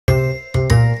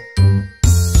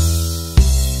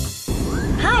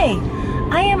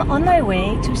I am on my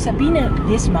way to Sabine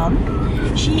Wisman.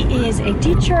 She is a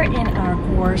teacher in our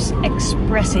course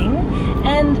Expressing,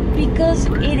 and because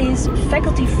it is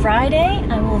Faculty Friday,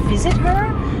 I will visit her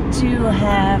to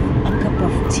have a cup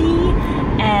of tea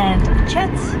and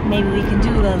chat. Maybe we can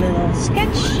do a little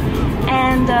sketch,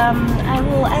 and I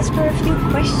will ask her a few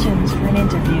questions for an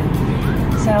interview.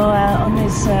 So on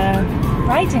this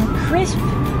bright and crisp,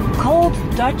 cold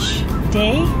Dutch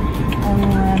day, I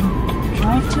will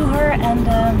drive to her and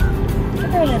give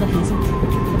her a little visit.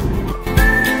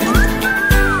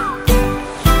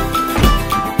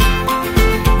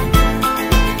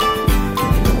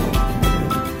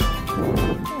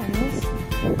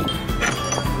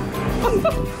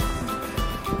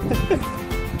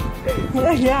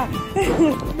 Ja,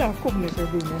 nou kom lekker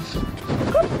binnen.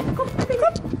 Kom.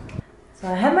 So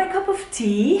I have my cup of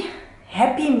tea,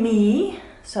 happy me,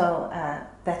 so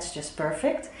that's just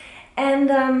perfect. And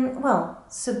well,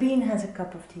 Sabine has a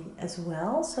cup of tea as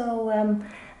well, so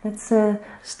let's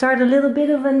start a little bit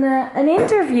of an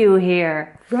interview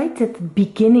here. Right at the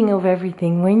beginning of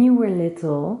everything, when you were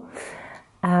little,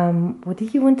 what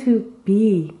did you want to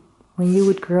be when you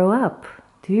would grow up?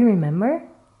 Do you remember?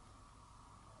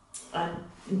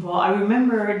 Well, I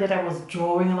remember that I was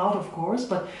drawing a lot, of course,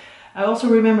 but I also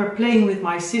remember playing with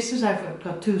my sisters. I've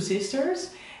got two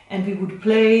sisters, and we would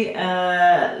play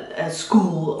at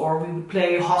school, or we would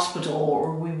play hospital,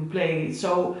 or we would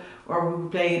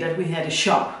play that we had a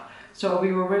shop. So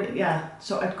we were really, yeah.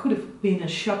 So I could have been a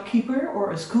shopkeeper,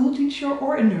 or a school teacher,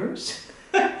 or a nurse.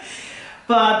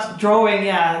 But drawing,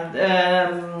 yeah.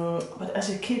 But as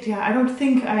a kid, yeah, I don't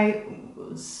think I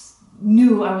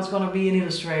knew I was going to be an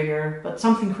illustrator, but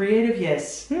something creative,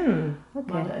 yes. Okay.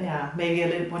 But, yeah, maybe a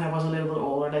little when I was a little bit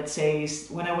older, let's say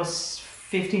when I was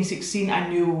 15, 16, I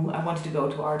knew I wanted to go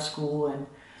to art school,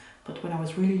 but when I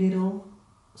was really little,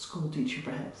 school teacher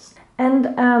perhaps.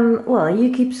 And well,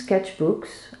 you keep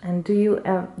sketchbooks, and do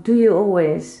you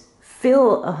always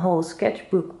fill a whole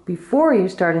sketchbook before you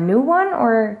start a new one,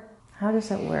 or how does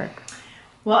that work?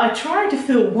 Well, I try to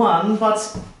fill one,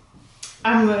 but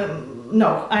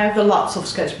no, I have lots of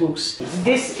sketchbooks.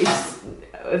 This is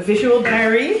a visual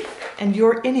diary, and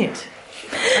you're in it.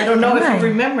 I don't know if you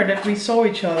remember that we saw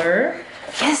each other.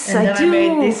 Yes, and then I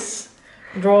made this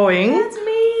drawing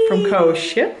from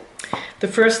Koosje. The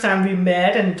first time we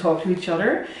met and talked to each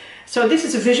other. So this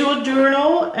is a visual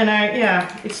journal, and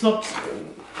it's not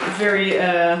very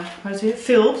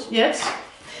filled yet.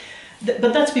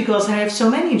 But that's because I have so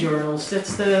many journals.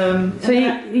 That's the. So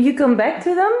you come back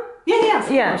to them?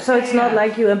 Yeah. So it's not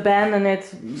like you abandon it.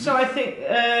 So I think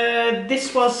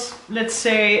this was, let's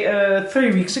say,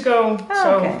 3 weeks ago.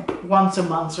 Once a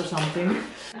month or something.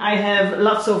 I have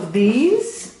lots of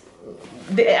these.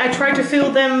 I try to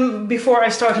fill them before I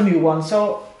start a new one.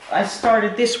 So I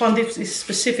started this one. This is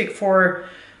specific for,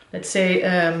 let's say,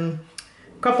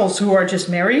 couples who are just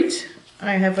married.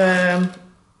 I have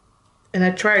and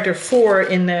I tried four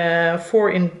in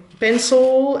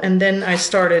pencil, and then I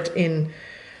started in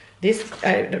this.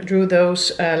 I drew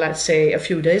those, let's say, a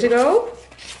few days ago.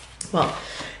 Well,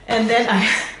 and then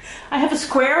I have a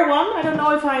square one. I don't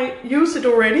know if I used it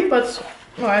already, but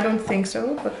no, I don't think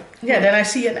so. But yeah, then I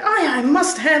see it. Oh yeah, I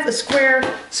must have a square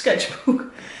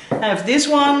sketchbook. I have this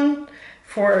one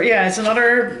for, yeah, it's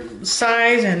another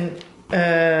size, and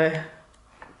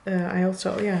I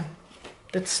also, yeah.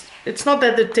 It's not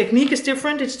that the technique is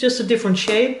different, it's just a different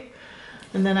shape.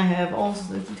 And then I have also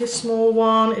this small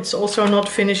one. It's also not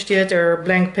finished yet. There are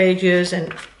blank pages,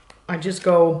 and I just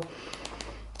go,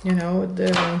 you know,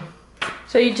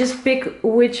 So you just pick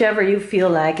whichever you feel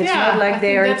like. It's not like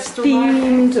they are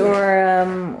themed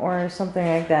or something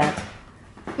like that.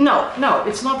 No,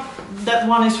 it's not. That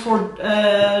one is for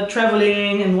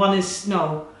traveling, and one is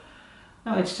no.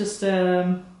 It's just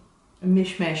a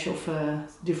mishmash of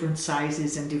different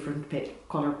sizes and different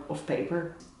color of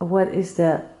paper. What is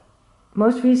the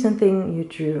most recent thing you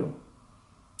drew?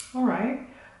 All right.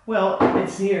 Well,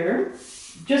 it's here.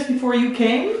 Just before you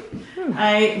came,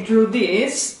 I drew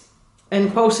this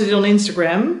and posted it on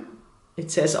Instagram.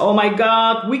 It says, "Oh my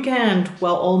God, weekend."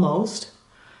 Well, almost.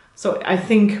 So I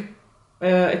think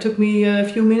it took me a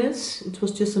few minutes. It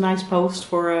was just a nice post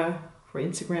for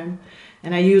Instagram,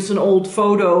 and I used an old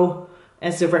photo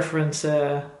as the reference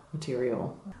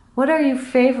material. What are your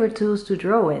favorite tools to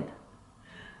draw with?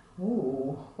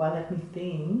 Oh, well, let me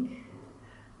think.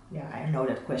 Yeah, I know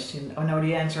that question. I know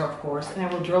the answer, of course, and I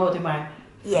will draw it in my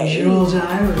visual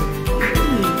diary.